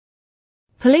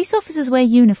Police officers wear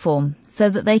uniform so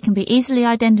that they can be easily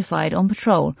identified on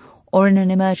patrol or in an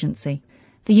emergency.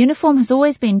 The uniform has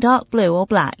always been dark blue or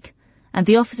black, and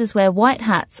the officers wear white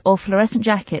hats or fluorescent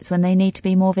jackets when they need to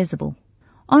be more visible.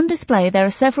 On display there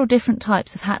are several different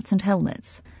types of hats and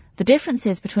helmets. The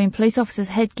differences between police officers'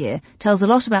 headgear tells a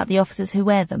lot about the officers who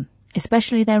wear them,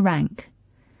 especially their rank.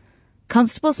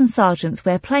 Constables and sergeants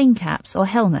wear plain caps or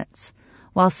helmets,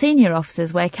 while senior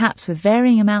officers wear caps with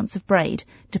varying amounts of braid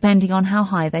depending on how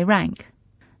high they rank.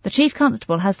 The chief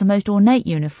constable has the most ornate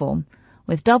uniform,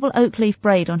 with double oak leaf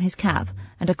braid on his cap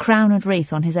and a crown and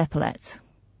wreath on his epaulets.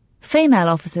 Female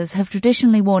officers have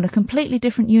traditionally worn a completely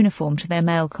different uniform to their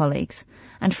male colleagues,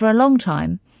 and for a long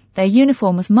time their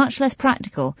uniform was much less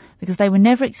practical because they were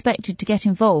never expected to get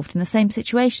involved in the same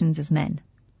situations as men.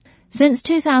 Since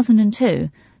 2002,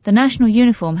 the national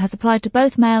uniform has applied to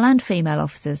both male and female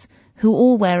officers, who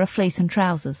all wear a fleece and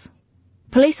trousers.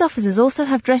 Police officers also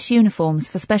have dress uniforms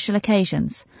for special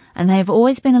occasions, and they have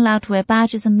always been allowed to wear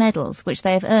badges and medals which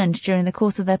they have earned during the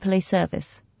course of their police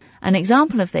service. An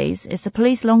example of these is the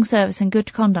Police Long Service and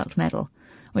Good Conduct Medal,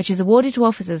 which is awarded to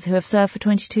officers who have served for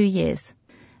 22 years.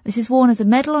 This is worn as a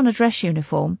medal on a dress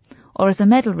uniform, or as a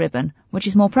medal ribbon, which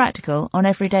is more practical, on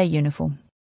everyday uniform.